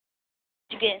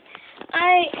Again,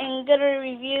 I am gonna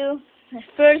review the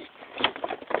first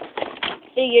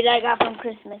figure that I got from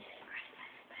Christmas.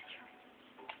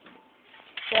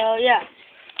 So yeah,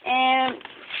 and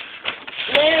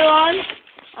later on,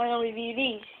 I'm gonna review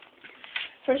these.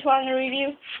 First one I'm gonna review,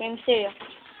 mysterio.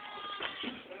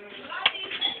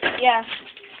 Yeah.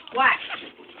 What?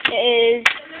 It is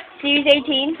Series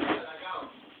 18.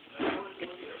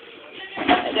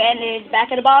 Again, it's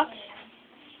back of the box.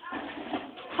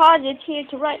 Pause it here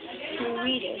to read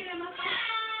it.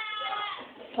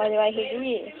 Pause it right here to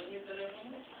read it.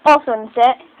 Also on the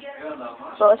set,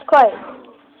 so it's quite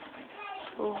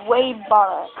way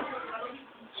baller.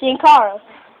 Sin Cara,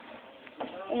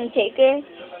 Undertaker,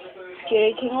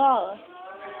 Jerry King Lawler,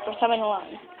 for some in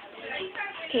line.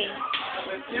 Okay.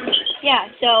 Yeah,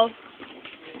 so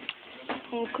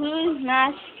include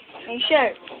mask and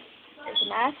shirt. There's a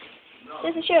mask,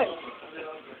 there's a shirt.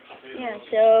 Yeah,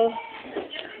 so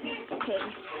okay.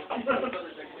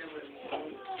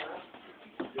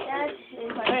 That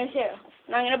is my mysterio.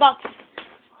 Now I'm gonna box it.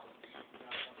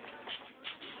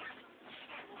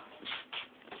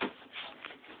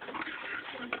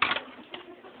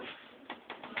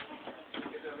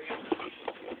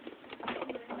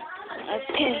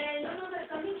 Okay.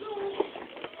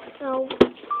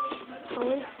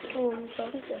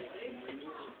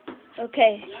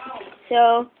 Okay,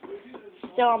 so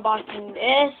still unboxing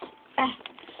this.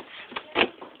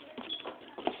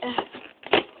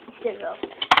 There we go.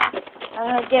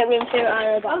 I'm gonna get mysterio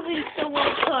out of the box. Open so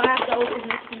well, so I have to open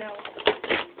this now.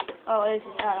 Oh, this is,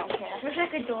 I don't care. Wish I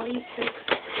could delete this.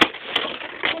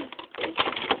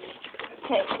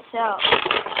 Okay, so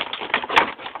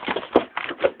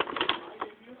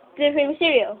this is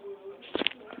mysterio.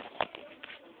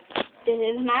 This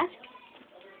is his mask.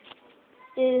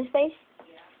 This is his face.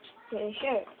 This is his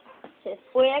shirt. This is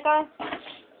boy I got.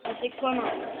 A 619.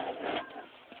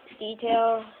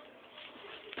 Detail.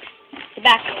 The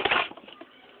back.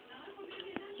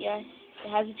 Yes, it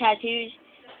has the tattoos.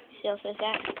 Still says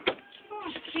that.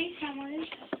 Oh, see someone.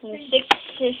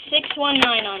 There's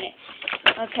 619 on it.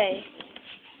 Okay.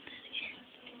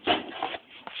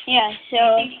 Yeah, so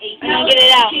I'm gonna get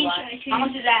it out. How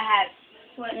much does that have?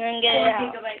 I'm gonna get it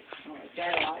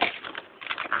out.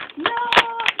 No!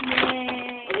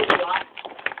 Yay!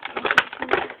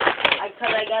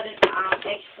 Because I got an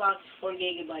Xbox 4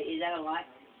 gigabyte. Is that a lot?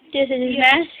 This is his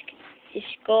mask, his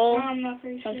skull, I'm not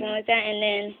pretty something sure. like that, and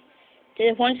then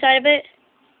there's one side of it.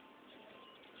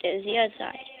 There's the other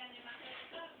side.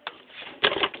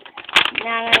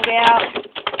 Now I'm gonna get out.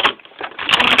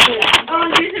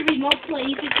 Oh, there's a remote play.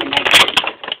 You can connect it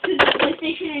to the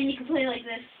PlayStation and you can play like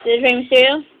this. This is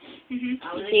mysterio.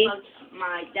 Mhm. See?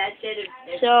 My dad said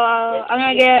if So I'm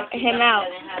gonna get him out.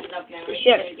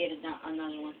 Sure. Get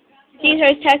another one. These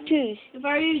are his tattoos. If I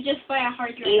were you, just buy a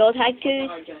hard drive. Eagle tattoos.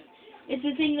 It's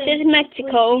the thing that. This is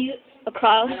Mexico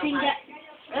across the thing that.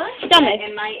 Really? stomach,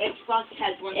 And my Xbox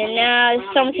has one. and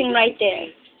something right there.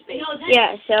 No, that's,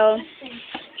 Yeah, so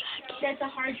that's a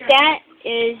hard drive. that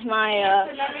is my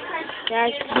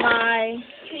that's my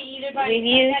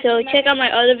review. So check out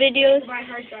my other videos. Buy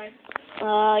hard drive.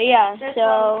 Yeah. That's So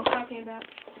what I'm talking about.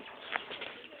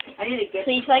 I need to get.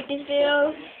 please like this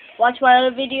video, watch my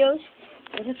other videos,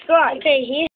 and subscribe. Okay, here.